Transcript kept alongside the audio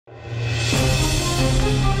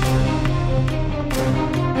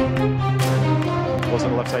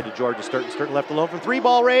left side to Georgia Sturton. Sturton left alone from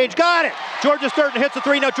three-ball range. Got it! Georgia Sturton hits the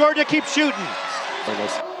three. Now Georgia keeps shooting.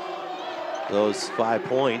 Those 5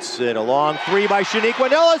 points and a long three by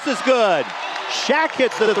Shaniqua Ellis is good. Shaq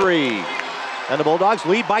hits the three. And the Bulldogs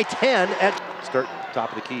lead by 10 at Sturton. Top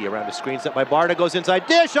of the key around the screen set by Barta. Goes inside.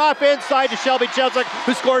 Dish off inside to Shelby Cheslick,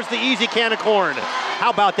 who scores the easy can of corn.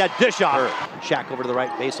 How about that dish off? Shaq over to the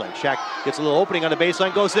right baseline. Shaq gets a little opening on the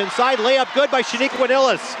baseline. Goes inside. Layup good by Shaniqua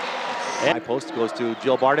Ellis. High post goes to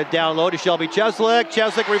Jill Barta, down low to Shelby Cheslick.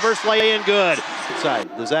 Cheslick reverse lay in, good.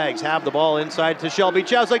 Inside, the Zags have the ball inside to Shelby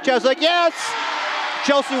Cheslick. Cheslick, yes!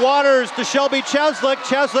 Chelsea Waters to Shelby Cheslick.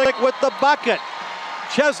 Cheslick with the bucket.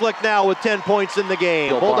 Cheslick now with 10 points in the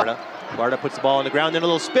game. Barta puts the ball on the ground, then a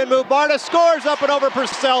little spin move. Barta scores up and over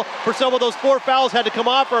Purcell. Purcell with those 4 fouls had to come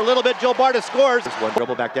off for a little bit. Jill Barta scores. One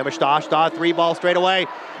dribble back to Emma Staw. Staw, 3 ball straight away.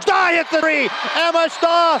 Staw hits the three. Emma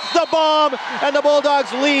Staw, the bomb, and the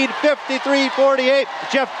Bulldogs lead 53-48.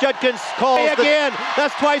 Jeff Judkins calls again.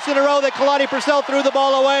 That's twice in a row that Kalani Purcell threw the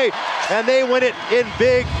ball away, and they win it in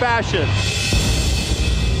big fashion.